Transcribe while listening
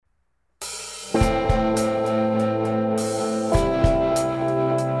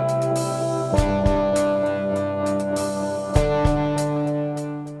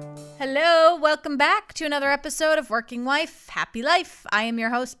back to another episode of Working Wife, Happy Life. I am your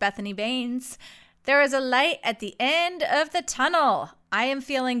host, Bethany Baines. There is a light at the end of the tunnel. I am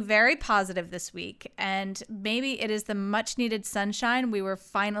feeling very positive this week, and maybe it is the much-needed sunshine we were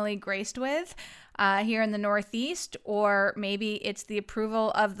finally graced with here in the Northeast, or maybe it's the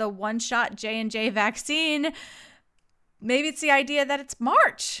approval of the one-shot J&J vaccine. Maybe it's the idea that it's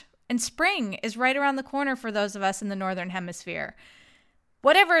March, and spring is right around the corner for those of us in the Northern Hemisphere.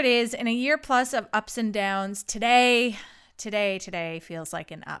 Whatever it is, in a year plus of ups and downs, today feels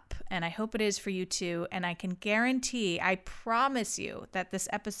like an up. And I hope it is for you too. And I can guarantee, I promise you that this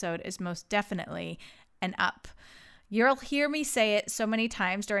episode is most definitely an up. You'll hear me say it so many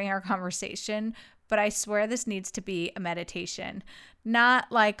times during our conversation, but I swear this needs to be a meditation.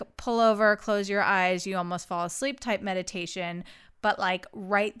 Not like pull over, close your eyes, you almost fall asleep type meditation, but like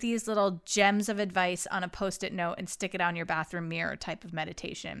write these little gems of advice on a Post-it note and stick it on your bathroom mirror type of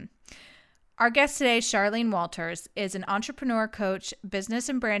meditation. Our guest today, Charlene Walters, is an entrepreneur coach, business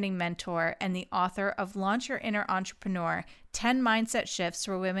and branding mentor, and the author of Launch Your Inner Entrepreneur, 10 Mindset Shifts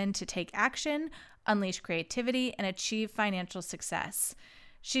for Women to Take Action, Unleash Creativity, and Achieve Financial Success.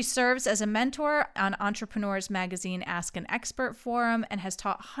 She serves as a mentor on Entrepreneurs Magazine Ask an Expert forum and has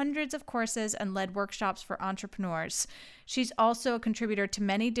taught hundreds of courses and led workshops for entrepreneurs. She's also a contributor to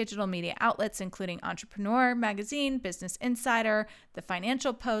many digital media outlets, including Entrepreneur Magazine, Business Insider, The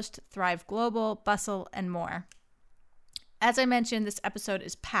Financial Post, Thrive Global, Bustle, and more. As I mentioned, this episode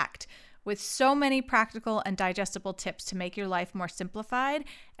is packed with so many practical and digestible tips to make your life more simplified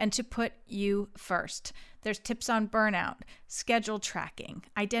and to put you first. There's tips on burnout, schedule tracking,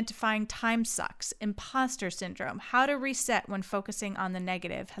 identifying time sucks, imposter syndrome, how to reset when focusing on the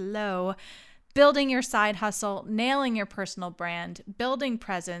negative, building your side hustle, nailing your personal brand, building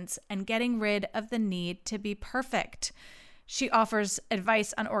presence, and getting rid of the need to be perfect. She offers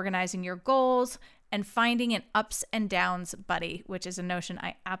advice on organizing your goals and finding an ups and downs buddy, which is a notion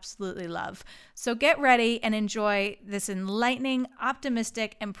I absolutely love. So get ready and enjoy this enlightening,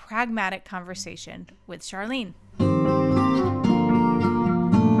 optimistic, and pragmatic conversation with Charlene.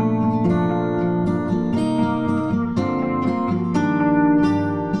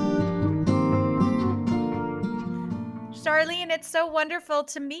 Charlene, it's so wonderful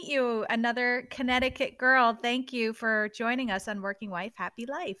to meet you, another Connecticut girl. Thank you for joining us on Working Wife, Happy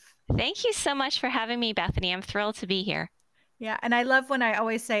Life. Thank you so much for having me, Bethany. I'm thrilled to be here. Yeah, and I love when I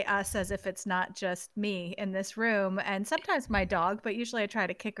always say us as if it's not just me in this room, and sometimes my dog, but usually I try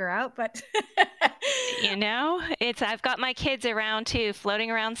to kick her out, but I've got my kids around too,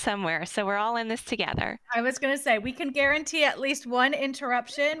 floating around somewhere, so we're all in this together. I was going to say, we can guarantee at least one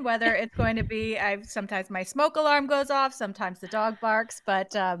interruption, whether it's going to be, sometimes my smoke alarm goes off, sometimes the dog barks,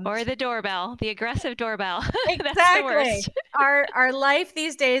 but... or the doorbell, the aggressive doorbell. Exactly. That's the worst. Our life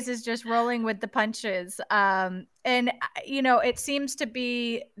these days is just rolling with the punches. And, it seems to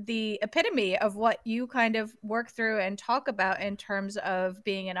be the epitome of what you kind of work through and talk about in terms of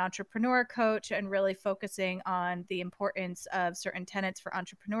being an entrepreneur coach and really focusing on the importance of certain tenets for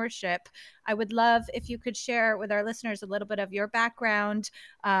entrepreneurship. I would love if you could share with our listeners a little bit of your background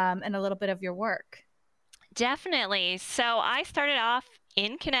and a little bit of your work. Definitely. So I started off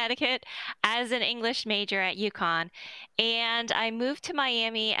in Connecticut as an English major at UConn, and I moved to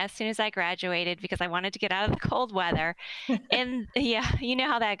Miami as soon as I graduated because I wanted to get out of the cold weather. And yeah, you know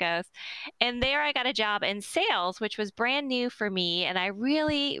how that goes. And there I got a job in sales, which was brand new for me. And I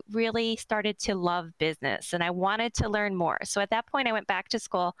really, really started to love business and I wanted to learn more. So at that point, I went back to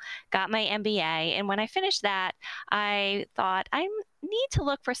school, got my MBA. And when I finished that, I thought, I need to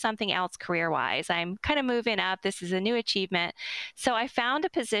look for something else career-wise. I'm kind of moving up. This is a new achievement. So I found a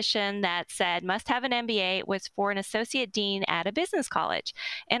position that said must have an MBA. It was for an associate dean at a business college.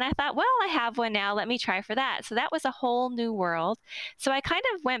 And I thought, well, I have one now. Let me try for that. So that was a whole new world. So I kind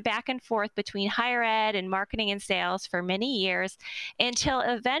of went back and forth between higher ed and marketing and sales for many years until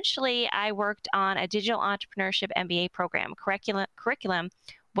eventually I worked on a digital entrepreneurship MBA program. Curriculum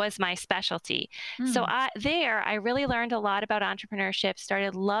was my specialty. So I really learned a lot about entrepreneurship,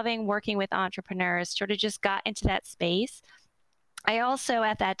 started loving working with entrepreneurs, sort of just got into that space. I also,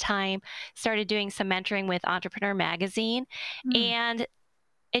 at that time, started doing some mentoring with Entrepreneur Magazine, and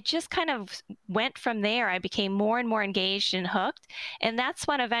it just kind of went from there. I became more and more engaged and hooked. And that's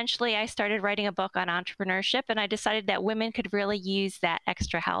when eventually I started writing a book on entrepreneurship, and I decided that women could really use that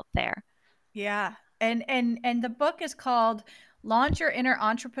extra help there. Yeah. And the book is called Launch Your Inner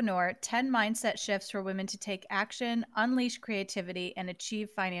Entrepreneur, 10 Mindset Shifts for Women to Take Action, Unleash Creativity, and Achieve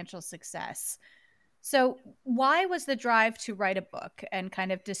Financial Success. So why was the drive to write a book and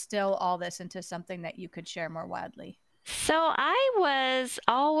kind of distill all this into something that you could share more widely? So I was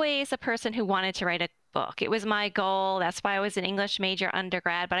always a person who wanted to write a book. It was my goal. That's why I was an English major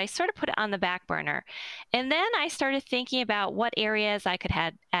undergrad, but I sort of put it on the back burner. And then I started thinking about what areas I could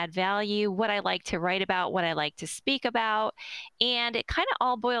add value, what I like to write about, what I like to speak about. And it kind of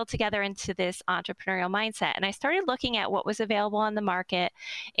all boiled together into this entrepreneurial mindset. And I started looking at what was available on the market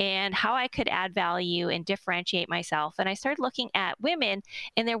and how I could add value and differentiate myself. And I started looking at women,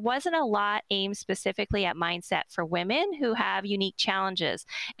 and there wasn't a lot aimed specifically at mindset for women who have unique challenges.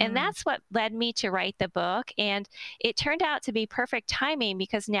 And Mm. that's what led me to write the book. And it turned out to be perfect timing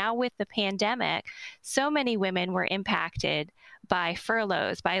because now with the pandemic, so many women were impacted by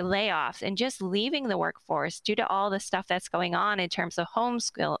furloughs, by layoffs, and just leaving the workforce due to all the stuff that's going on in terms of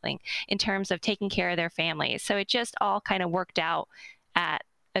homeschooling, in terms of taking care of their families. So it just all kind of worked out at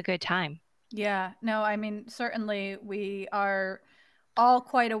a good time. Yeah, no, I mean, certainly we are all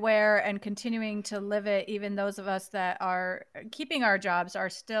quite aware and continuing to live it. Even those of us that are keeping our jobs are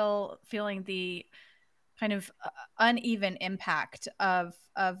still feeling the kind of uneven impact of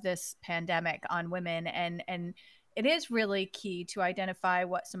this pandemic on women, and it is really key to identify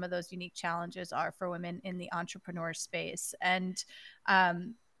what some of those unique challenges are for women in the entrepreneur space, and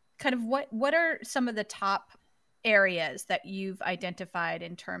um, kind of what are some of the top areas that you've identified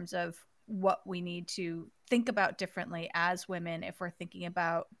in terms of what we need to think about differently as women if we're thinking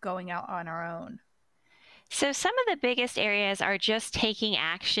about going out on our own. So, some of the biggest areas are just taking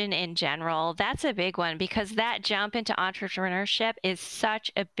action in general. That's a big one because that jump into entrepreneurship is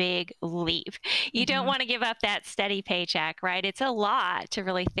such a big leap. You don't Hmm. want to give up that steady paycheck, right? It's a lot to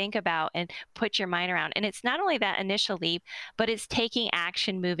really think about and put your mind around. And it's not only that initial leap, but it's taking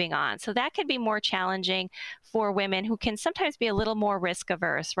action moving on. So, that could be more challenging for women who can sometimes be a little more risk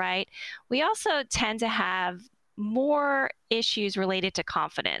averse, right? We also tend to have more issues related to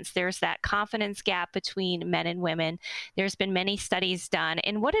confidence. There's that confidence gap between men and women. There's been many studies done.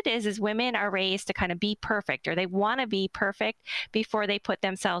 And what it is women are raised to kind of be perfect, or they want to be perfect before they put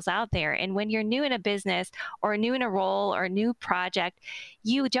themselves out there. And when you're new in a business or new in a role or a new project,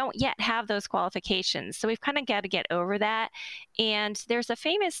 you don't yet have those qualifications. So we've kind of got to get over that. And there's a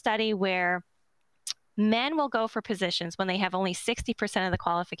famous study where men will go for positions when they have only 60% of the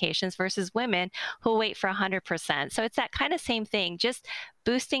qualifications versus women who wait for 100%. So it's that kind of same thing, just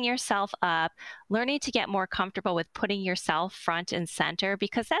boosting yourself up, learning to get more comfortable with putting yourself front and center,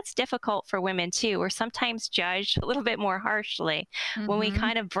 because that's difficult for women too. We're sometimes judged a little bit more harshly when we Hmm.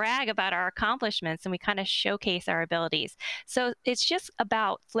 kind of brag about our accomplishments and we kind of showcase our abilities. So it's just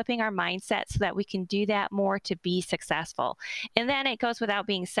about flipping our mindset so that we can do that more to be successful. And then it goes without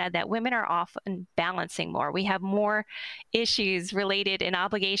being said that women are often balancing more. We have more issues related and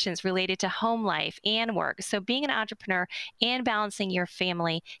obligations related to home life and work. So being an entrepreneur and balancing your family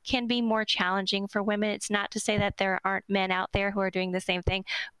can be more challenging for women. It's not to say that there aren't men out there who are doing the same thing,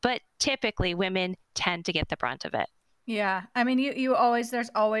 but typically women tend to get the brunt of it. Yeah. I mean, you always, there's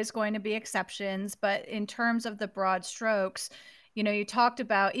always going to be exceptions, but in terms of the broad strokes, you talked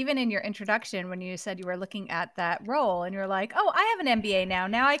about even in your introduction when you said you were looking at that role and you're like, "Oh, I have an MBA now.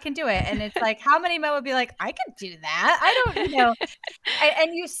 Now I can do it." And it's like, how many men would be like, "I can do that." I don't.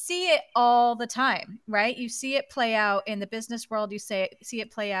 And you see it all the time, right? You see it play out in the business world, see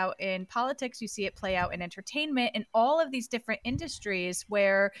it play out in politics, you see it play out in entertainment, in all of these different industries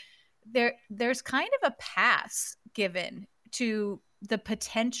where there's kind of a pass given to the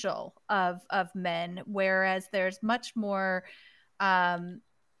potential of men, whereas there's much more um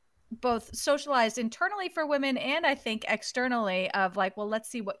both socialized internally for women and I think externally of like, well, let's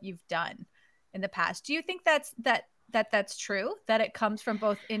see what you've done in the past. Do you think that's true, that it comes from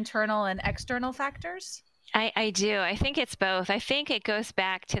both internal and external factors? I do. I think it's both. I think it goes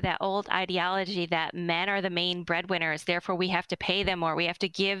back to that old ideology that men are the main breadwinners. Therefore, we have to pay them more. We have to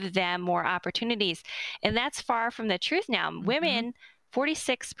give them more opportunities. And that's far from the truth now. Hmm. Women,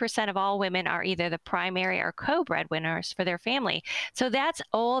 46% of all women are either the primary or co breadwinners for their family. So that's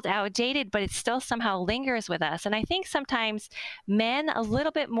old, outdated, but it still somehow lingers with us. And I think sometimes men a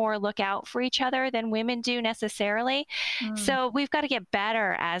little bit more look out for each other than women do necessarily. Mm. So we've got to get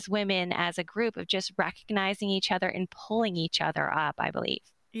better as women, as a group, of just recognizing each other and pulling each other up, I believe.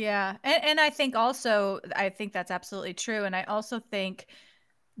 Yeah, and I think also I think that's absolutely true, and I also think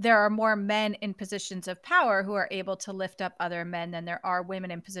there are more men in positions of power who are able to lift up other men than there are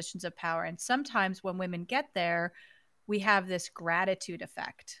women in positions of power. And sometimes when women get there, we have this gratitude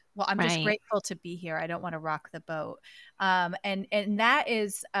effect Well, I'm just Right. grateful to be here. I don't want to rock the boat. And that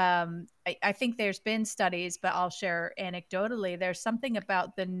is, I think there's been studies, but I'll share anecdotally. There's something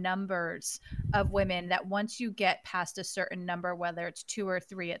about the numbers of women that once you get past a certain number, whether it's 2 or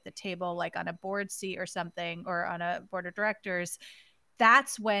 3 at the table, like on a board seat or something, or on a board of directors,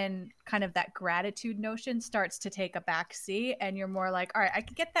 that's when kind of that gratitude notion starts to take a back seat, and you're more like, all right, I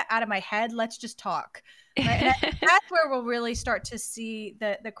can get that out of my head. Let's just talk. Right. And I think that's where we'll really start to see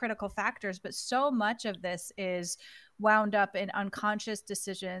the critical factors. But so much of this is wound up in unconscious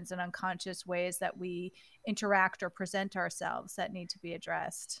decisions and unconscious ways that we interact or present ourselves that need to be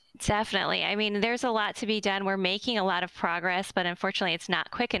addressed. Definitely. I mean, there's a lot to be done. We're making a lot of progress, but unfortunately, it's not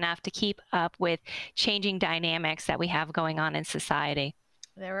quick enough to keep up with changing dynamics that we have going on in society.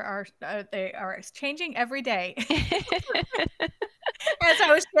 They are changing every day. As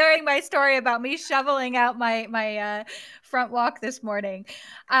I was sharing my story about me shoveling out my front walk this morning.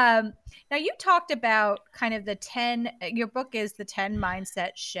 Now you talked about kind of the 10, your book is the 10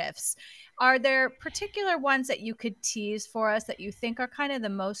 mindset shifts. Are there particular ones that you could tease for us that you think are kind of the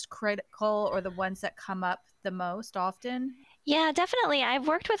most critical or the ones that come up the most often? Yeah, definitely. I've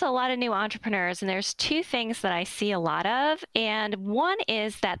worked with a lot of new entrepreneurs, and there's two things that I see a lot of. And one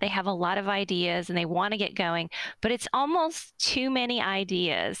is that they have a lot of ideas and they want to get going, but it's almost too many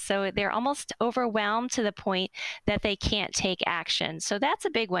ideas. So they're almost overwhelmed to the point that they can't take action. So that's a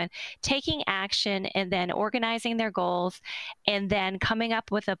big one. Taking action and then organizing their goals and then coming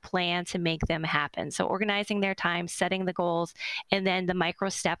up with a plan to make them happen. So organizing their time, setting the goals, and then the micro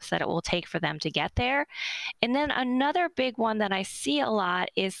steps that it will take for them to get there. And then another big one that I see a lot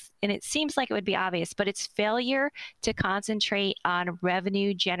is, and it seems like it would be obvious, but it's failure to concentrate on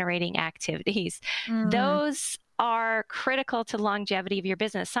revenue generating activities. Mm, Those are critical to the longevity of your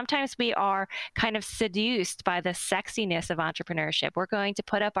business. Sometimes we are kind of seduced by the sexiness of entrepreneurship. We're going to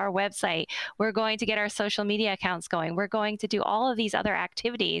put up our website. We're going to get our social media accounts going. We're going to do all of these other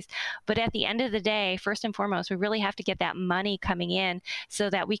activities. But at the end of the day, first and foremost, we really have to get that money coming in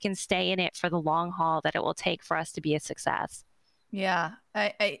so that we can stay in it for the long haul that it will take for us to be a success. yeah,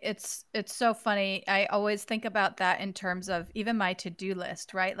 it's so funny. I always think about that in terms of even my to-do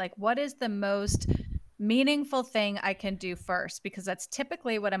list, right? Like, what is the most meaningful thing I can do first? Because that's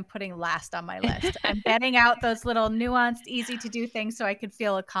typically what I'm putting last on my list. I'm getting out those little nuanced, easy to do things so I can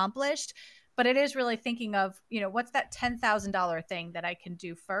feel accomplished. But it is really thinking of, what's that $10,000 thing that I can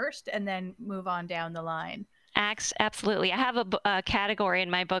do first and then move on down the line. Absolutely. I have a category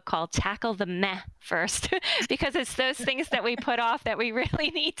in my book called Tackle the Meh First, because it's those things that we put off that we really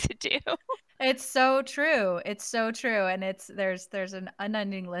need to do. It's so true. It's so true, and there's an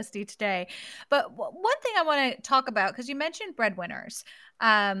unending list each day. But one thing I want to talk about, because you mentioned breadwinners,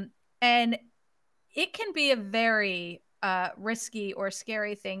 and it can be a very risky or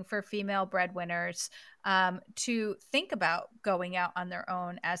scary thing for female breadwinners to think about going out on their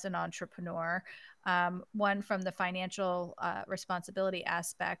own as an entrepreneur. One, from the financial responsibility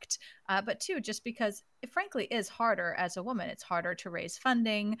aspect, but two, just because it frankly is harder as a woman. It's harder to raise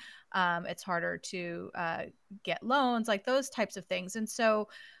funding. It's harder to get loans, like those types of things. And so,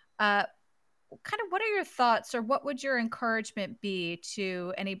 kind of, what are your thoughts, or what would your encouragement be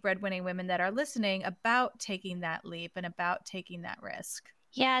to any breadwinning women that are listening about taking that leap and about taking that risk?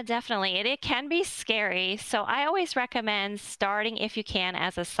 Yeah, definitely. It can be scary. So I always recommend starting if you can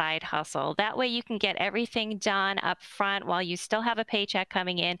as a side hustle. That way you can get everything done up front while you still have a paycheck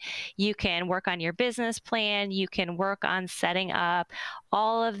coming in. You can work on your business plan. You can work on setting up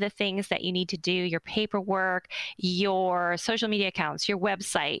all of the things that you need to do, your paperwork, your social media accounts, your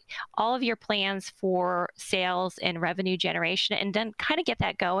website, all of your plans for sales and revenue generation, and then kind of get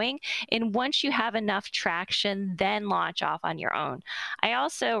that going. And once you have enough traction, then launch off on your own. I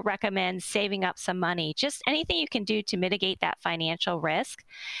also recommend saving up some money, just anything you can do to mitigate that financial risk.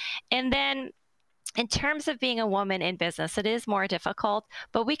 And then in terms of being a woman in business, it is more difficult,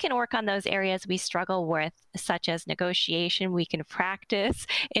 but we can work on those areas we struggle with, such as negotiation. We can practice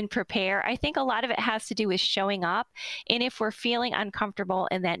and prepare. I think a lot of it has to do with showing up. And if we're feeling uncomfortable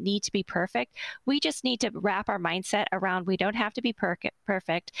and that need to be perfect, we just need to wrap our mindset around we don't have to be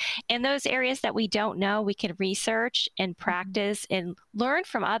perfect. And those areas that we don't know, we can research and practice and learn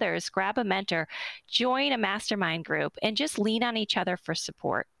from others, grab a mentor, join a mastermind group, and just lean on each other for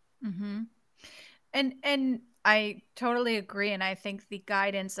support. Mm-hmm. And I totally agree. And I think the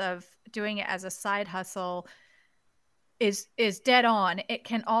guidance of doing it as a side hustle is dead on. It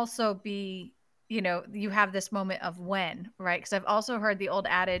can also be, you have this moment of when, right? Because I've also heard the old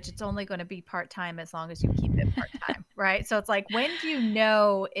adage, it's only going to be part-time as long as you keep it part-time, right? So it's like, when do you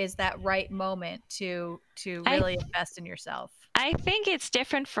know is that right moment to I really invest in yourself? I think it's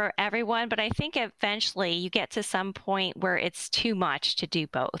different for everyone, but I think eventually you get to some point where it's too much to do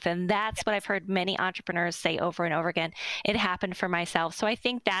both. And that's what I've heard many entrepreneurs say over and over again. It happened for myself. So I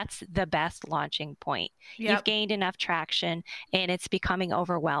think that's the best launching point. You've Yep. gained enough traction and it's becoming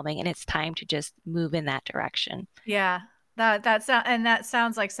overwhelming and it's time to just move in that direction. Yeah. That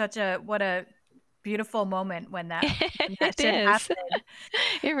sounds like such a what a beautiful moment when that It should is. happen.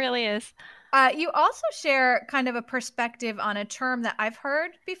 It really is. You also share kind of a perspective on a term that I've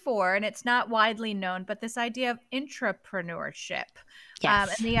heard before, and it's not widely known, but this idea of intrapreneurship, and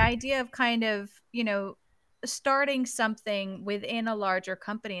Yes. the idea of kind of, starting something within a larger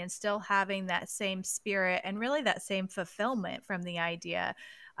company and still having that same spirit and really that same fulfillment from the idea.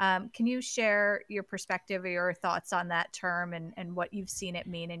 Can you share your perspective or your thoughts on that term and what you've seen it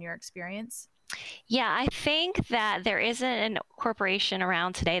mean in your experience? Yeah, I think that there isn't a corporation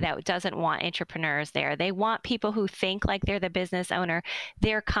around today that doesn't want entrepreneurs there. They want people who think like they're the business owner.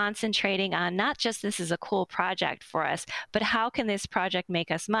 They're concentrating on not just this is a cool project for us, but how can this project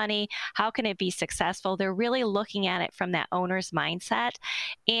make us money? How can it be successful? They're really looking at it from that owner's mindset.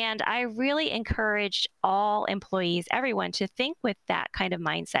 And I really encourage all employees, everyone, to think with that kind of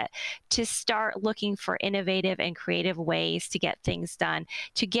mindset, to start looking for innovative and creative ways to get things done,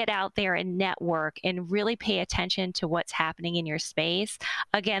 to get out there and network and really pay attention to what's happening in your space.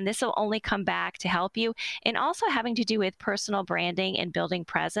 Again, this will only come back to help you. And also having to do with personal branding and building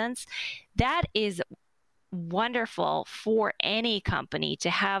presence. That is wonderful for any company to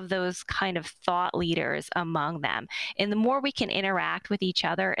have those kind of thought leaders among them. And the more we can interact with each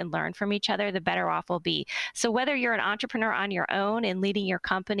other and learn from each other, the better off we'll be. So whether you're an entrepreneur on your own and leading your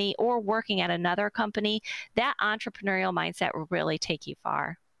company or working at another company, that entrepreneurial mindset will really take you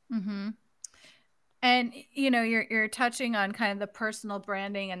far. Hmm. And you're touching on kind of the personal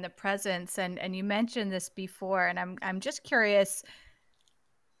branding and the presence, and you mentioned this before, and I'm just curious.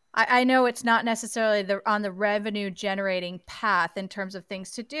 I know it's not necessarily on the revenue generating path in terms of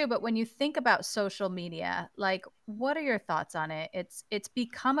things to do, but when you think about social media, like, what are your thoughts on it? It's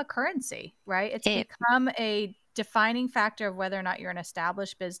become a currency, right? It's It become a defining factor of whether or not you're an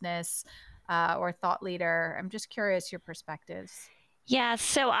established business or thought leader. I'm just curious your perspectives. Yeah,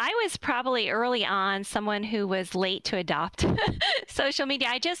 so I was probably early on someone who was late to adopt social media.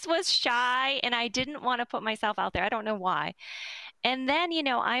 I just was shy and I didn't want to put myself out there. I don't know why. And then,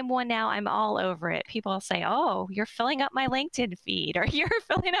 I'm one now, I'm all over it. People say, oh, you're filling up my LinkedIn feed or you're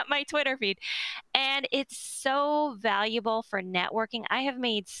filling up my Twitter feed. And it's so valuable for networking. I have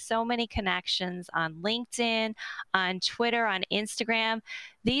made so many connections on LinkedIn, on Twitter, on Instagram.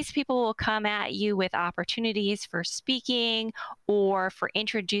 These people will come at you with opportunities for speaking or for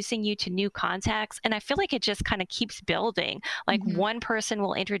introducing you to new contacts. And I feel like it just kind of keeps building. Like Hmm. one person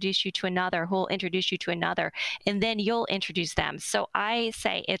will introduce you to another, who will introduce you to another, and then you'll introduce them. So I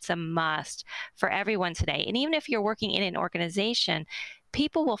say it's a must for everyone today. And even if you're working in an organization,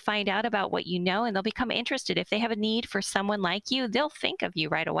 people will find out about what you know and they'll become interested. If they have a need for someone like you, they'll think of you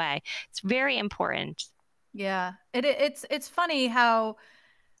right away. It's very important. Yeah, it's funny how,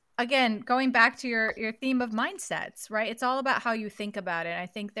 again, going back to your theme of mindsets, right? It's all about how you think about it. I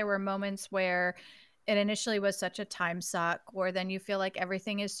think there were moments where it initially was such a time suck, or then you feel like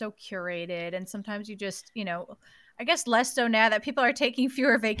everything is so curated, and sometimes you just, I guess less so now that people are taking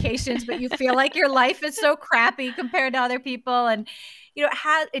fewer vacations, but you feel like your life is so crappy compared to other people, and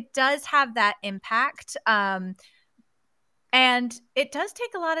it does have that impact. And it does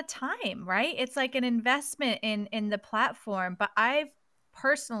take a lot of time, right? It's like an investment in the platform, but I've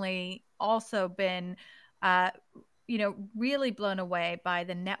personally also been uh really blown away by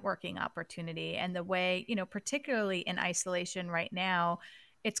the networking opportunity and the way, particularly in isolation right now,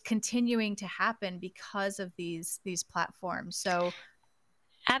 it's continuing to happen because of these platforms. So,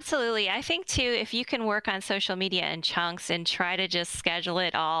 Absolutely. I think too, if you can work on social media in chunks and try to just schedule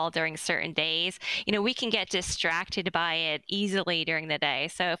it all during certain days, we can get distracted by it easily during the day.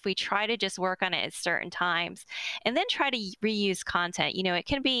 So if we try to just work on it at certain times and then try to reuse content, it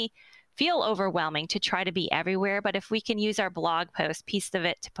can feel overwhelming to try to be everywhere. But if we can use our blog post, piece of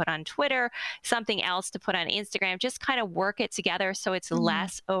it to put on Twitter, something else to put on Instagram, just kind of work it together so it's mhm,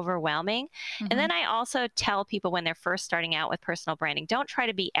 less overwhelming. And then mhm. I also tell people when they're first starting out with personal branding, don't try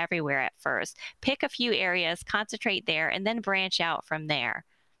to be everywhere at first. Pick a few areas, concentrate there, and then branch out from there.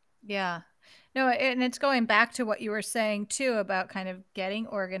 Yeah. No, and it's going back to what you were saying too about kind of getting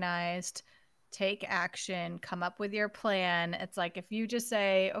organized, take action, come up with your plan. It's like if you just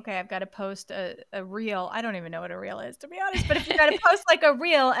say, okay, I've got to post a reel. I don't even know what a reel is, to be honest, but if you got to post like a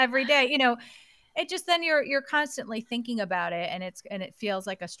reel every day, it just then you're constantly thinking about it, and it feels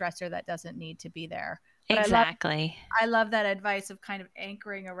like a stressor that doesn't need to be there. But Exactly. I love that advice of kind of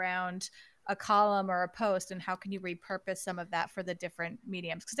anchoring around a column or a post, and how can you repurpose some of that for the different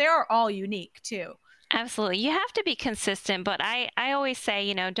mediums, because they are all unique too. Absolutely. You have to be consistent, but I always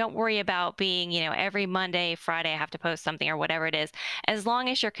say, don't worry about being, every Monday, Friday, I have to post something or whatever it is, as long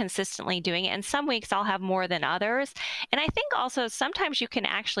as you're consistently doing it. And some weeks I'll have more than others. And I think also sometimes you can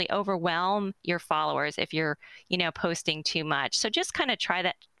actually overwhelm your followers if you're, posting too much. So just kind of try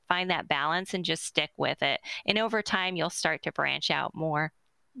that, find that balance and just stick with it. And over time, you'll start to branch out more.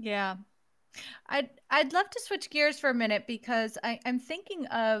 Yeah. I'd love to switch gears for a minute, because I'm thinking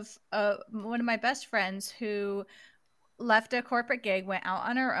of one of my best friends who left a corporate gig, went out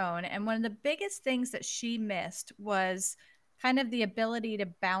on her own, and one of the biggest things that she missed was kind of the ability to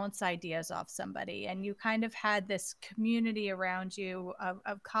bounce ideas off somebody. And you kind of had this community around you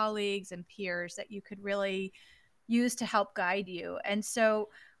of colleagues and peers that you could really use to help guide you. And so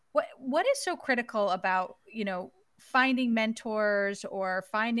what is so critical about, finding mentors, or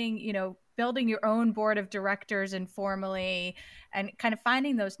finding, building your own board of directors informally, and kind of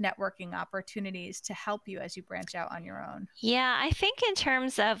finding those networking opportunities to help you as you branch out on your own? Yeah, I think in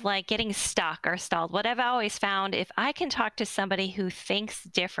terms of like getting stuck or stalled, what I've always found, if I can talk to somebody who thinks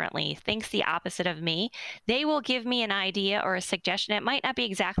differently, thinks the opposite of me, they will give me an idea or a suggestion. It might not be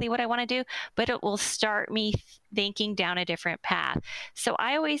exactly what I want to do, but it will start me thinking down a different path. So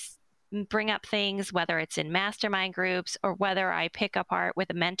I always bring up things, whether it's in mastermind groups or whether I pick apart with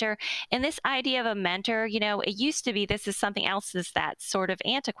a mentor. And this idea of a mentor, it used to be this is something else that's sort of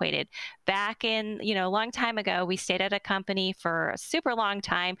antiquated. Back in, a long time ago, we stayed at a company for a super long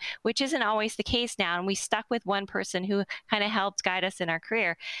time, which isn't always the case now. And we stuck with one person who kind of helped guide us in our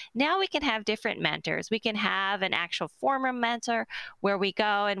career. Now we can have different mentors. We can have an actual former mentor where we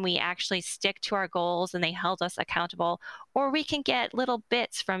go and we actually stick to our goals and they held us accountable, or we can get little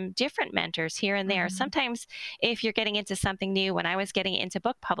bits from different mentors here and there. Mhm. Sometimes, if you're getting into something new, when I was getting into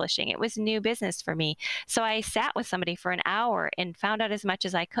book publishing, it was new business for me. So I sat with somebody for an hour and found out as much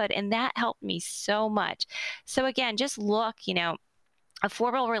as I could. And that helped me so much. So again, just look, a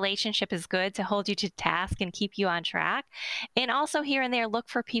formal relationship is good to hold you to task and keep you on track. And also, here and there, look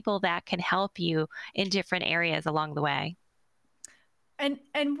for people that can help you in different areas along the way. And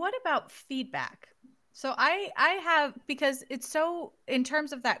what about feedback? So I have, because it's so, in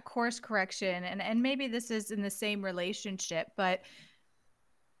terms of that course correction, and maybe this is in the same relationship, but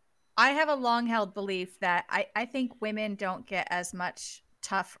I have a long held belief that I think women don't get as much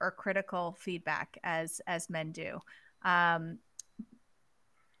tough or critical feedback as men do. Um,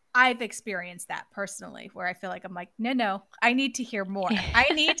 I've experienced that personally, where I feel like I'm like, no, I need to hear more. I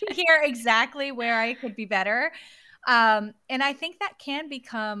need to hear exactly where I could be better. And I think that can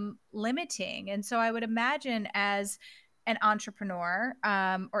become limiting. And so I would imagine, as an entrepreneur,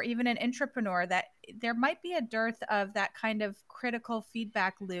 or even an intrapreneur, that there might be a dearth of that kind of critical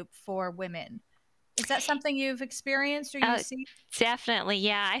feedback loop for women. Is that something you've experienced or you Uh, see? Definitely.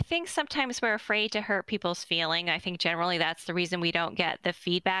 Yeah. I think sometimes we're afraid to hurt people's feeling. I think generally that's the reason we don't get the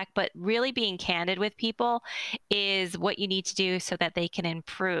feedback, but really being candid with people is what you need to do so that they can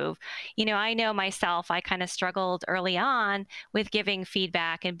improve. I know myself, I kind of struggled early on with giving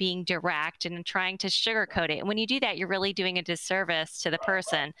feedback and being direct and trying to sugarcoat it. And when you do that, you're really doing a disservice to the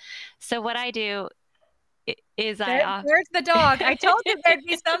person. So what I do is There's the dog. I told you there'd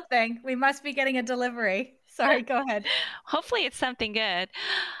be something. We must be getting a delivery. Sorry, go ahead. hopefully it's something good.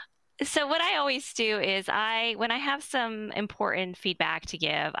 So what I always do is when I have some important feedback to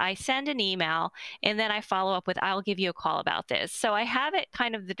give, I send an email and then I follow up with, I'll give you a call about this. So I have it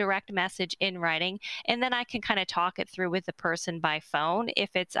kind of the direct message in writing, and then I can kind of talk it through with the person by phone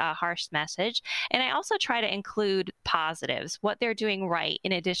if it's a harsh message. And I also try to include positives, what they're doing right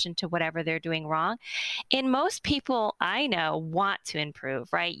in addition to whatever they're doing wrong. And most people I know want to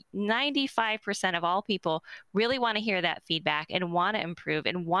improve, right? 95% of all people really want to hear that feedback and want to improve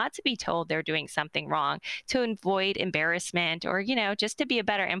and want to be told they're doing something wrong to avoid embarrassment or, just to be a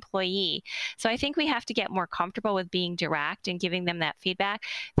better employee. So I think we have to get more comfortable with being direct and giving them that feedback.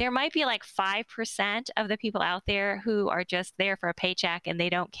 There might be like 5% of the people out there who are just there for a paycheck and they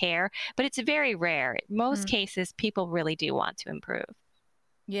don't care, but it's very rare. In most Mm. cases, people really do want to improve.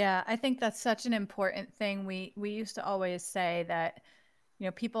 Yeah, I think that's such an important thing. We used to always say that,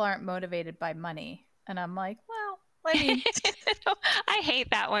 people aren't motivated by money. And I'm like, well, I mean, I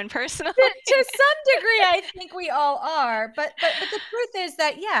hate that one personally. to some degree, I think we all are. But the truth is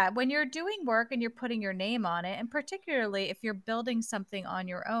that, yeah, when you're doing work and you're putting your name on it, and particularly if you're building something on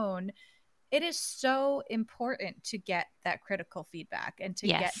your own, it is so important to get that critical feedback and to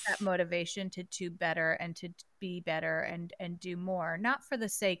get that Yes. motivation to do better and to be better and do more, not for the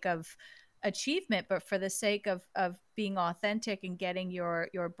sake of achievement, but for the sake of being authentic and getting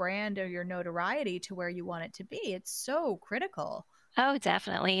your brand or your notoriety to where you want it to be. It's so critical. Oh,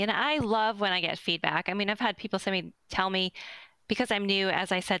 definitely. And I love when I get feedback. I mean, I've had people tell me, because I'm new,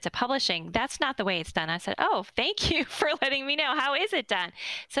 as I said, to publishing, that's not the way it's done. I said, oh, thank you for letting me know. How is it done?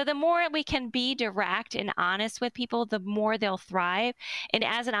 So the more we can be direct and honest with people, the more they'll thrive. And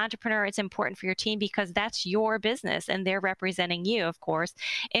as an entrepreneur, it's important for your team because that's your business and they're representing you, of course.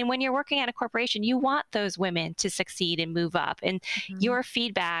 And when you're working at a corporation, you want those women to succeed and move up. And Mhm. your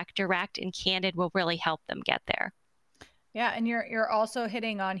feedback, direct and candid, will really help them get there. Yeah, and you're also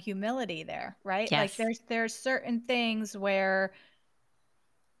hitting on humility there, right? Like Yes. there's certain things where,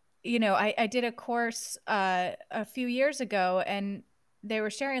 I did a course a few years ago, and they were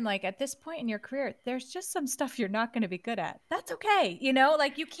sharing, like, at this point in your career, there's just some stuff you're not going to be good at. That's okay.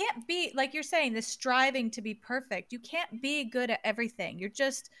 Like, you can't be, like you're saying, this striving to be perfect. You can't be good at everything.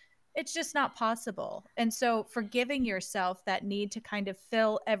 It's just not possible. And so forgiving yourself that need to kind of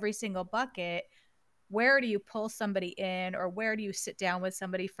fill every single bucket, where do you pull somebody in, or where do you sit down with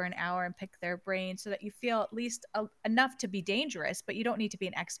somebody for an hour and pick their brain so that you feel at least enough to be dangerous, but you don't need to be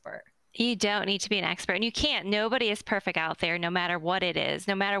an expert? You don't need to be an expert, and you can't. Nobody is perfect out there, no matter what it is,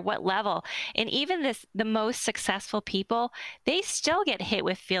 no matter what level. And even the most successful people, they still get hit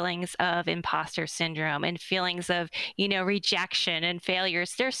with feelings of imposter syndrome and feelings of, rejection and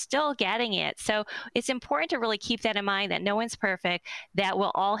failures. They're still getting it. So it's important to really keep that in mind that no one's perfect, that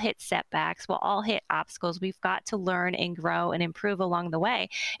we'll all hit setbacks, we'll all hit obstacles. We've got to learn and grow and improve along the way.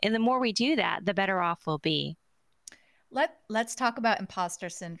 And the more we do that, the better off we'll be. Let's talk about imposter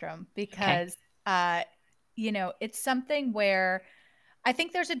syndrome, Okay. because it's something where I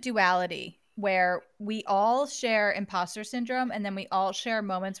think there's a duality where we all share imposter syndrome, and then we all share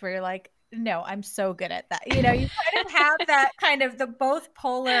moments where you're like, no, I'm so good at that. You kind of have that kind of the both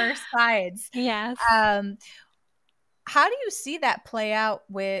polar sides. Yes. Um, how do you see that play out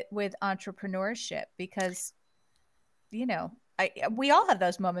with entrepreneurship? Because, we all have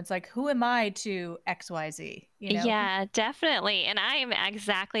those moments, like, who am I to XYZ, Yeah, definitely. And I am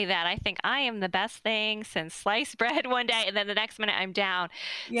exactly that. I think I am the best thing since sliced bread one day, and then the next minute I'm down.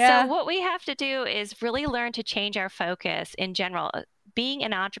 So, Yeah. what we have to do is really learn to change our focus in general. Being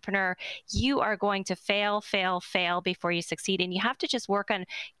an entrepreneur, you are going to fail, fail, fail before you succeed. And you have to just work on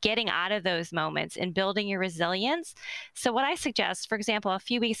getting out of those moments and building your resilience. So, what I suggest, for example, a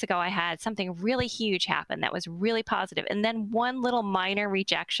few weeks ago, I had something really huge happen that was really positive, and then one little minor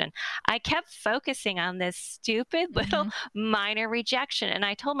rejection. I kept focusing on this stupid little Mhm. minor rejection. And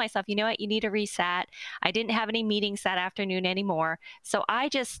I told myself, you know what, you need a reset. I didn't have any meetings that afternoon anymore. So I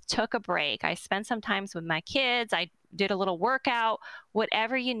just took a break. I spent some time with my kids. I did a little workout,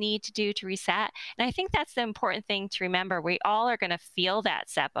 whatever you need to do to reset. And I think that's the important thing to remember. We all are going to feel that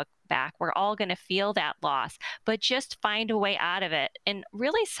setback back. We're all going to feel that loss, but just find a way out of it and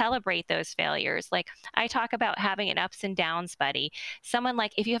really celebrate those failures. Like I talk about having an ups and downs buddy. Someone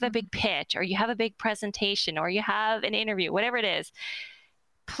like if you have a Mhm. big pitch or you have a big presentation or you have an interview, whatever it is,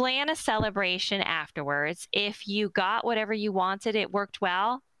 plan a celebration afterwards. If you got whatever you wanted, it worked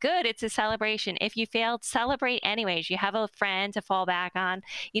well. Good, it's a celebration. If you failed, celebrate anyways. You have a friend to fall back on.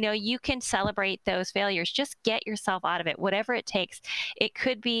 You can celebrate those failures. Just get yourself out of it, whatever it takes. It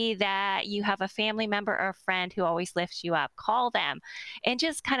could be that you have a family member or a friend who always lifts you up. Call them and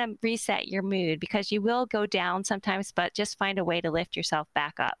just kind of reset your mood because you will go down sometimes, but just find a way to lift yourself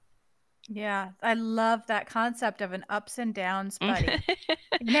back up. Yeah, I love that concept of an ups and downs buddy.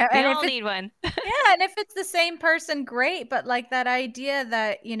 We And if all it's need one. yeah, and if it's the same person, great, but, like, that idea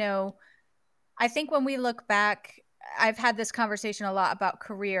that, I think when we look back, I've had this conversation a lot about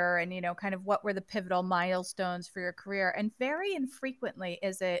career and, kind of what were the pivotal milestones for your career, and very infrequently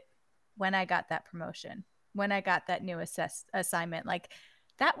is it when I got that promotion, when I got that new assignment, like,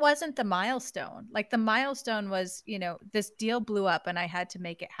 that wasn't the milestone. Like, the milestone was, this deal blew up and I had to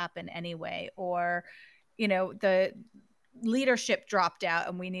make it happen anyway, or, the leadership dropped out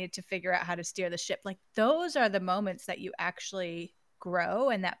and we needed to figure out how to steer the ship. Like, those are the moments that you actually grow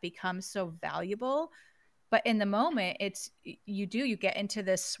and that becomes so valuable. But in the moment, you get into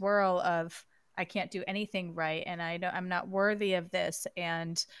this swirl of, I can't do anything right, and I'm not worthy of this,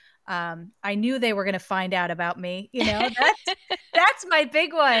 and I knew they were going to find out about me. That's my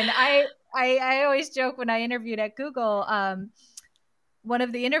big one. I always joke when I interviewed at Google. One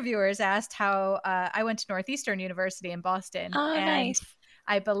of the interviewers asked how I went to Northeastern University in Boston, Oh, and nice.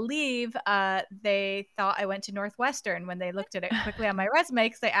 I believe they thought I went to Northwestern when they looked at it quickly on my resume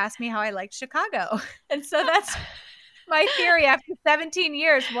because they asked me how I liked Chicago. And so that's my theory. After 17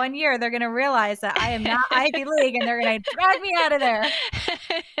 years, 1 year, they're going to realize that I am not Ivy League and they're going to drag me out of there.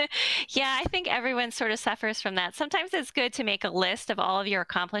 Yeah, I think everyone sort of suffers from that. Sometimes it's good to make a list of all of your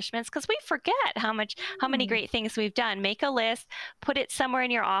accomplishments because we forget how many Mm. great things we've done. Make a list, put it somewhere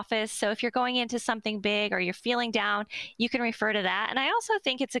in your office. So if you're going into something big or you're feeling down, you can refer to that. And I also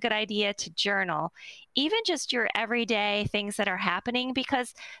think it's a good idea to journal, even just your everyday things that are happening,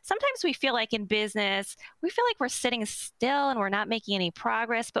 because sometimes we feel like in business, we feel like we're sitting still and we're not making any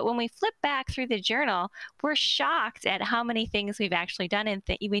progress. But when we flip back through the journal, we're shocked at how many things we've actually done. And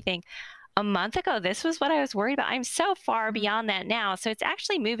we think, a month ago, this was what I was worried about. I'm so far beyond that now. So it's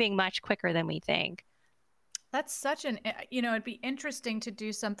actually moving much quicker than we think. That's such it'd be interesting to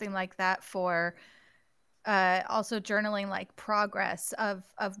do something like that for also journaling like progress of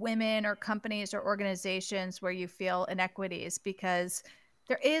women or companies or organizations where you feel inequities, because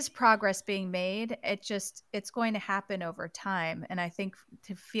there is progress being made. It's going to happen over time. And I think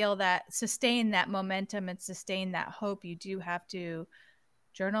to feel that, sustain that momentum and sustain that hope, you do have to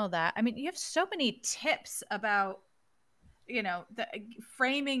journal that. I mean, you have so many tips about, the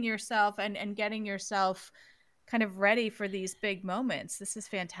framing yourself and getting yourself kind of ready for these big moments. This is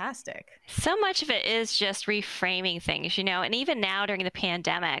fantastic. So much of it is just reframing things, and even now during the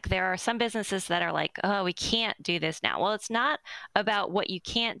pandemic, there are some businesses that are like, oh, we can't do this now. Well, it's not about what you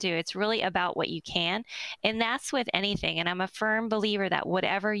can't do, it's really about what you can. And that's with anything. And I'm a firm believer that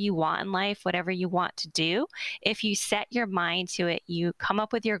whatever you want in life, whatever you want to do, if you set your mind to it, you come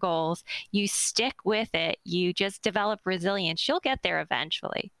up with your goals, you stick with it, you just develop resilience, you'll get there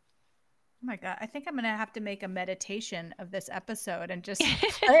eventually. Oh my God. I think I'm going to have to make a meditation of this episode and just play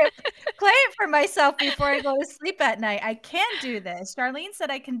it for myself before I go to sleep at night. I can do this. Charlene said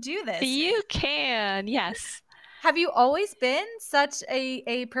I can do this. You can, yes. Have you always been such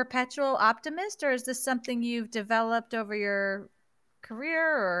a perpetual optimist, or is this something you've developed over your career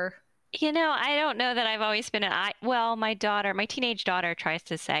or? I don't know that I've always been well, my teenage daughter tries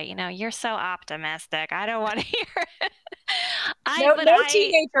to say, you're so optimistic. I don't want to hear it. No, But no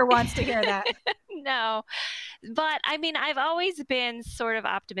teenager wants to hear that. no. But I mean, I've always been sort of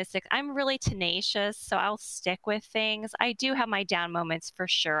optimistic. I'm really tenacious, so I'll stick with things. I do have my down moments for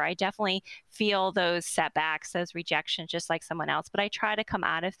sure. I definitely feel those setbacks, those rejections, just like someone else, but I try to come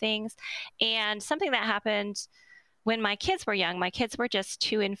out of things. And something that happened when my kids were young, my kids were just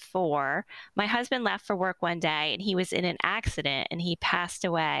 2 and 4. My husband left for work one day and he was in an accident and he passed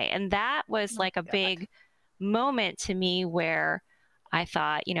away. And that was Oh like a God. big moment to me where I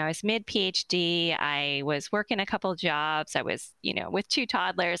thought, I was mid PhD, I was working a couple jobs, I was, with 2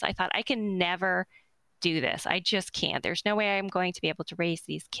 toddlers. I thought I can never do this. I just can't. There's no way I'm going to be able to raise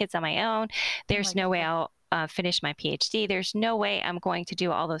these kids on my own. Oh my There's no way God. I'll finish my PhD. There's no way I'm going to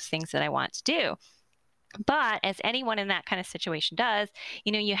do all those things that I want to do. But as anyone in that kind of situation does,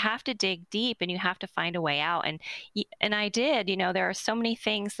 you have to dig deep and you have to find a way out. And I did. There are so many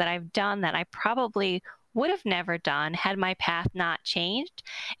things that I've done that I probably would have never done had my path not changed.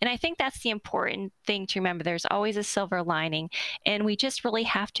 And I think that's the important thing to remember. There's always a silver lining, and we just really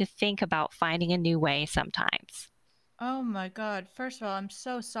have to think about finding a new way sometimes. Oh my God. First of all, I'm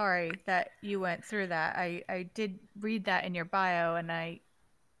so sorry that you went through that. I did read that in your bio, and I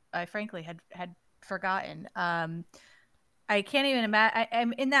frankly had forgotten. I can't even imagine.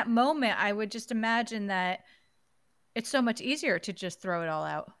 I'm in that moment. I would just imagine that it's so much easier to just throw it all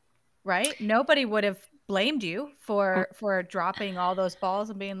out, right? Nobody would have blamed you for dropping all those balls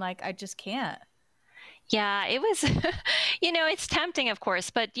and being like, I just can't. Yeah, it was, it's tempting, of course,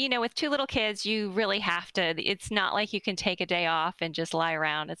 but with 2 little kids, you really have to. It's not like you can take a day off and just lie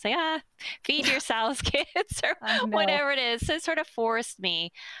around and say, feed yourselves, kids, or I know. whatever it is. So it sort of forced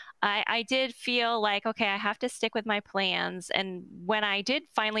me. I did feel like, okay, I have to stick with my plans. And when I did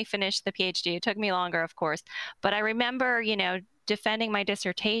finally finish the PhD, it took me longer, of course, but I remember, defending my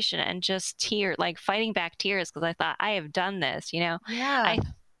dissertation and just like fighting back tears because I thought I have done this. Yeah. I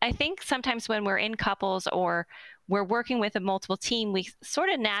I think sometimes when we're in couples or we're working with a multiple team, we sort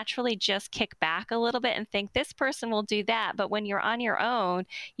of naturally just kick back a little bit and think this person will do that. But when you're on your own,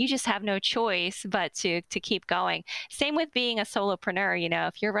 you just have no choice but to keep going. Same with being a solopreneur.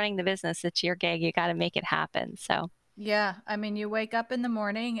 If you're running the business, it's your gig. You got to make it happen. So. Yeah. I mean, you wake up in the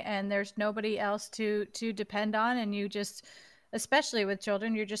morning and there's nobody else to depend on, and you just, especially with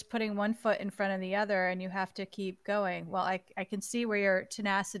children, you're just putting one foot in front of the other and you have to keep going. Well, I can see where your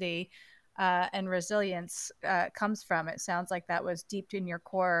tenacity and resilience comes from. It sounds like that was deep in your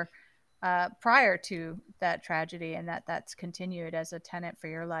core prior to that tragedy, and that's continued as a tenet for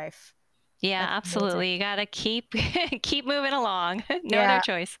your life. Yeah, That's amazing. absolutely. You got to keep keep moving along. No other Yeah,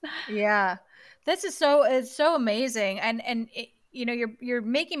 choice. yeah. This is so it's so amazing, and you're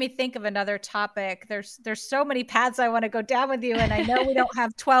making me think of another topic. There's so many paths I want to go down with you, and I know we don't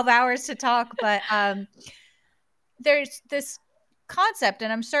have 12 hours to talk, but there's this concept,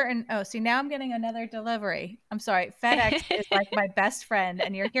 and I'm certain. Oh, see, now I'm getting another delivery. I'm sorry, FedEx is like my best friend,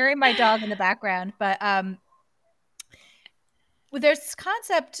 and you're hearing my dog in the background, but well, there's this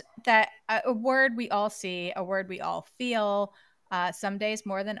concept that a word we all see, a word we all feel, some days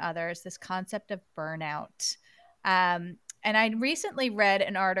more than others, this concept of burnout. And I recently read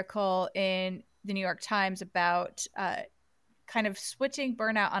an article in the New York Times about kind of switching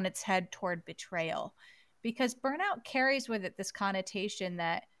burnout on its head toward betrayal, because burnout carries with it this connotation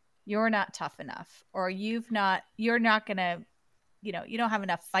that you're not tough enough, or you're not going to, you don't have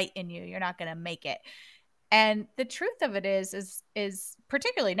enough fight in you. You're not going to make it. And the truth of it is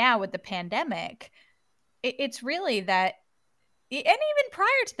particularly now with the pandemic, it's really that, and even prior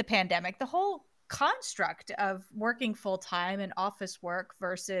to the pandemic, the whole construct of working full time and office work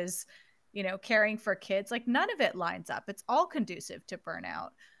versus, caring for kids, like none of it lines up. It's all conducive to burnout.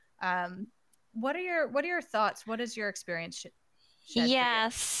 What are your thoughts? What is your experience shed for you? Yeah,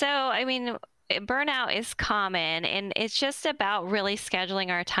 so I mean, burnout is common and it's just about really scheduling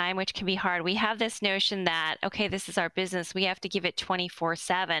our time, which can be hard. We have this notion that, okay, this is our business, we have to give it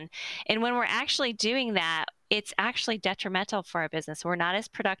 24/7. And when we're actually doing that, it's actually detrimental for our business. We're not as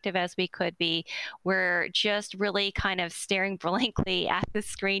productive as we could be. We're just really kind of staring blankly at the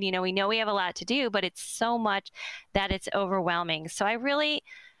screen. We know we have a lot to do, but it's so much that it's overwhelming. So I really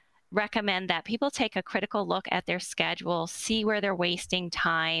recommend that people take a critical look at their schedule, see where they're wasting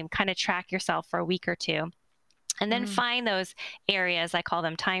time, kind of track yourself for a week or two. And then Mm, find those areas, I call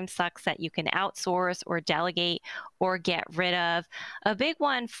them time sucks, that you can outsource or delegate or get rid of. A big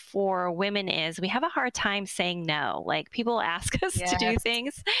one for women is we have a hard time saying no. Like people ask us to do yes.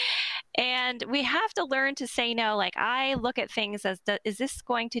 things, and we have to learn to say no. Like I look at things as, is this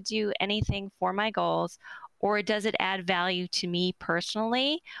going to do anything for my goals? Or does it add value to me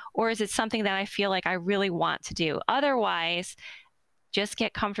personally? Or is it something that I feel like I really want to do? Otherwise, just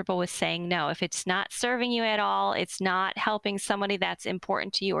get comfortable with saying no. If it's not serving you at all, it's not helping somebody that's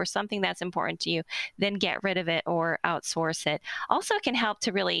important to you or something that's important to you, then get rid of it or outsource it. Also, it can help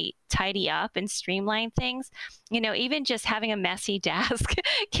to really tidy up and streamline things. Even just having a messy desk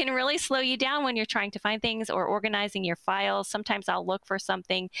can really slow you down when you're trying to find things or organizing your files. Sometimes I'll look for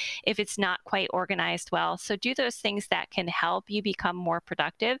something if it's not quite organized well. So do those things that can help you become more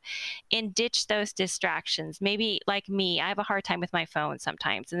productive and ditch those distractions. Maybe like me, I have a hard time with my phone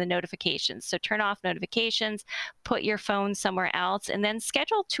sometimes and the notifications. So turn off notifications, put your phone somewhere else, and then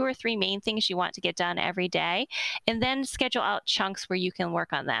schedule 2 or 3 main things you want to get done every day. And then schedule out chunks where you can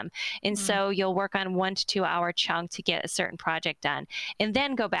work on them. And Mm. so you'll work on 1 to 2 hour chunk to get a certain project done. And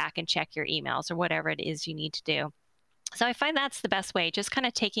then go back and check your emails or whatever it is you need to do. So I find that's the best way, just kind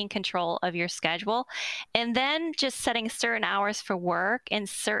of taking control of your schedule and then just setting certain hours for work and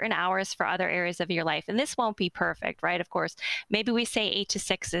certain hours for other areas of your life. And this won't be perfect, right? Of course, maybe we say 8 to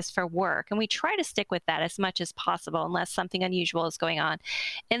 6 is for work and we try to stick with that as much as possible unless something unusual is going on.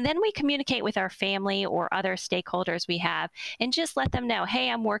 And then we communicate with our family or other stakeholders we have and just let them know, hey,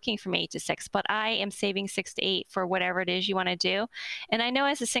 I'm working from 8 to 6, but I am saving 6 to 8 for whatever it is you want to do. And I know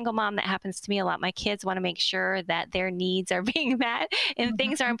as a single mom, that happens to me a lot. My kids want to make sure that their needs are being met and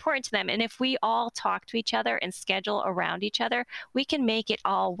things are Mhm. important to them. And if we all talk to each other and schedule around each other, we can make it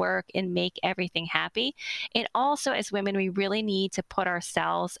all work and make everything happy. And also, as women, we really need to put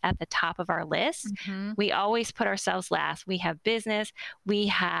ourselves at the top of our list. Mhm. We always put ourselves last. We have business, we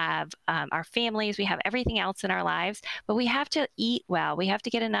have our families, we have everything else in our lives, but we have to eat well. We have to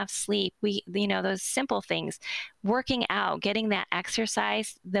get enough sleep. Those simple things, working out, getting that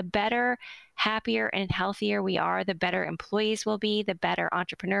exercise, the better, happier, and healthier we are, the better employees will be, the better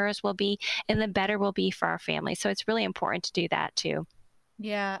entrepreneurs will be, and the better we'll be for our family. So it's really important to do that too.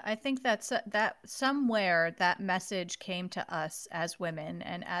 Yeah, I think that somewhere that message came to us as women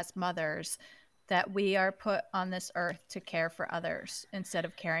and as mothers, that we are put on this earth to care for others instead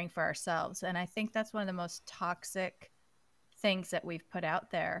of caring for ourselves. And I think that's one of the most toxic things that we've put out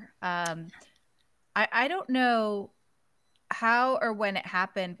there. I don't know how or when it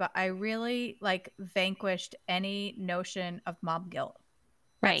happened, but I really like vanquished any notion of mom guilt.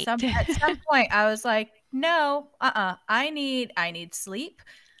 At Right. some point I was like, no, I need sleep.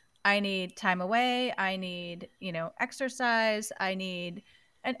 I need time away. I need, exercise. I need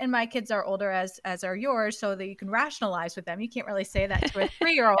and my kids are older as are yours, so that you can rationalize with them. You can't really say that to a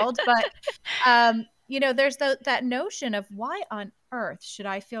 3-year-old, but there's that notion of, why on earth should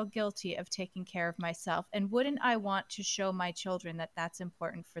I feel guilty of taking care of myself? And wouldn't I want to show my children that that's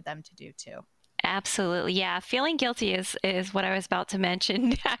important for them to do too? Absolutely. Yeah. Feeling guilty is what I was about to mention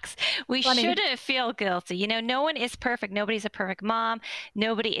next. We Funny. shouldn't feel guilty. No one is perfect. Nobody's a perfect mom.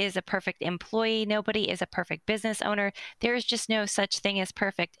 Nobody is a perfect employee. Nobody is a perfect business owner. There is just no such thing as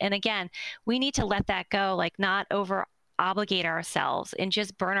perfect. And again, we need to let that go, like not over obligate ourselves and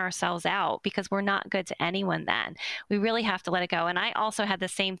just burn ourselves out, because we're not good to anyone then. We really have to let it go. And I also had the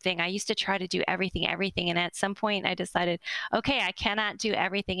same thing. I used to try to do everything. And at some point I decided, okay, I cannot do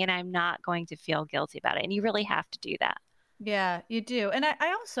everything and I'm not going to feel guilty about it. And you really have to do that. Yeah, you do. And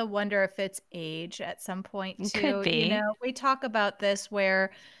I also wonder if it's age at some point It could too. be. We talk about this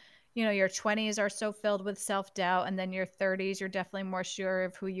where, your 20s are so filled with self-doubt, and then your 30s, you're definitely more sure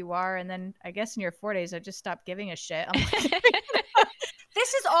of who you are. And then I guess in your 40s, I just stopped giving a shit. I'm like,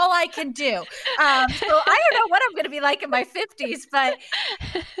 this is all I can do. So I don't know what I'm going to be like in my 50s, but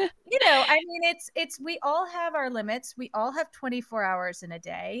we all have our limits. We all have 24 hours in a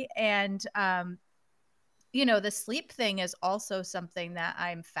day. And, the sleep thing is also something that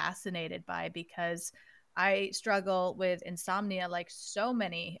I'm fascinated by, because I struggle with insomnia like so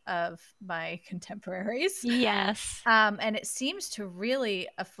many of my contemporaries. Yes. And it seems to really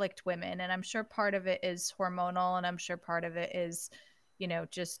afflict women. And I'm sure part of it is hormonal, and I'm sure part of it is,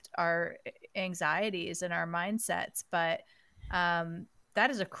 just our anxieties and our mindsets. But that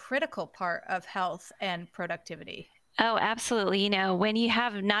is a critical part of health and productivity. Oh, absolutely. When you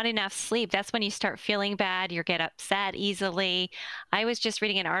have not enough sleep, that's when you start feeling bad. You get upset easily. I was just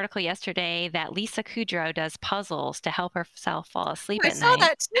reading an article yesterday that Lisa Kudrow does puzzles to help herself fall asleep I at saw night.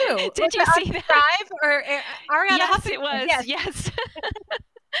 that too. Did you see that? Thrive or Ariana Yes, Huffington? it was. Yes. Yes.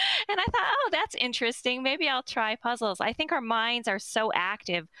 And I thought, oh, that's interesting. Maybe I'll try puzzles. I think our minds are so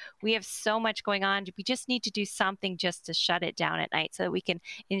active. We have so much going on. We just need to do something just to shut it down at night so that we can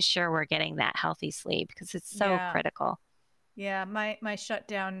ensure we're getting that healthy sleep, because it's so critical. Yeah, my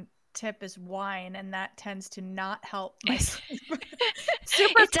shutdown tip is wine, and that tends to not help my sleep.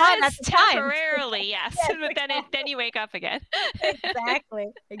 Super it fun does at the time. temporarily, yes. Yes, But then you wake up again. Exactly.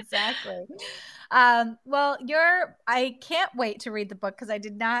 Well, I can't wait to read the book, because I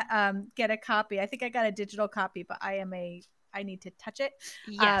did not get a copy. I think I got a digital copy, but I need to touch it.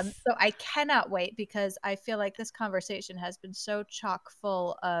 Yes. So I cannot wait, because I feel like this conversation has been so chock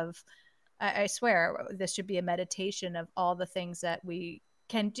full of, I swear this should be a meditation of all the things that we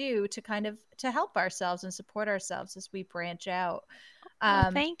can do to kind of to help ourselves and support ourselves as we branch out. Well,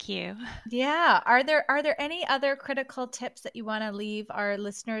 thank you. Yeah. Are there any other critical tips that you want to leave our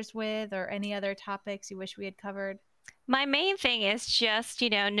listeners with, or any other topics you wish we had covered? My main thing is just,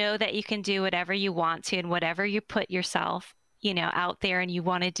 know that you can do whatever you want to, and whatever you put yourself, out there and you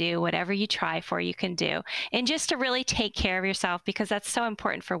want to do, whatever you try for, you can do. And just to really take care of yourself, because that's so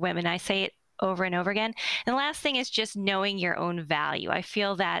important for women. I say it over and over again. And the last thing is just knowing your own value. I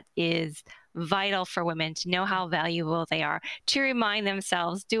feel that is vital for women, to know how valuable they are, to remind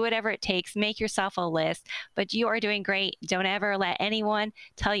themselves, do whatever it takes, make yourself a list, but you are doing great. Don't ever let anyone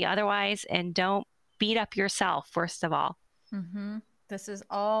tell you otherwise, and don't beat up yourself, first of all. Mm-hmm. This is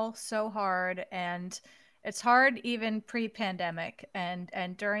all so hard, and it's hard even pre-pandemic, and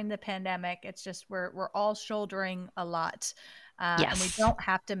during the pandemic, it's just we're all shouldering a lot, Yes. And we don't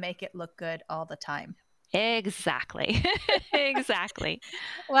have to make it look good all the time. Exactly. Exactly.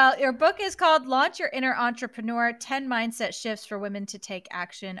 Well, your book is called Launch Your Inner Entrepreneur: 10 Mindset Shifts for Women to Take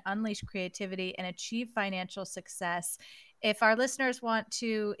Action, Unleash Creativity, and Achieve Financial Success. If our listeners want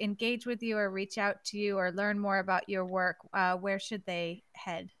to engage with you or reach out to you or learn more about your work, where should they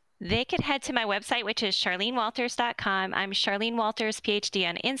head? They could head to my website, which is charlenewalters.com. I'm Charlene Walters, PhD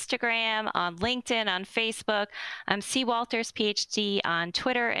on Instagram, on LinkedIn, on Facebook. I'm C. Walters, PhD on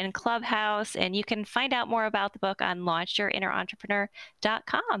Twitter and Clubhouse. And you can find out more about the book on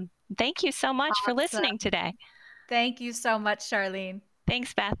LaunchYourInnerEntrepreneur.com. Thank you so much for listening today. Thank you so much, Charlene.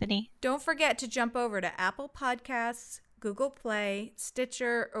 Thanks, Bethany. Don't forget to jump over to Apple Podcasts, Google Play,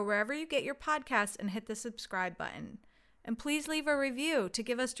 Stitcher, or wherever you get your podcasts, and hit the subscribe button. And please leave a review to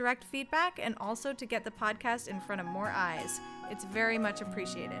give us direct feedback, and also to get the podcast in front of more eyes. It's very much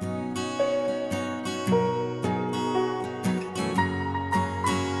appreciated.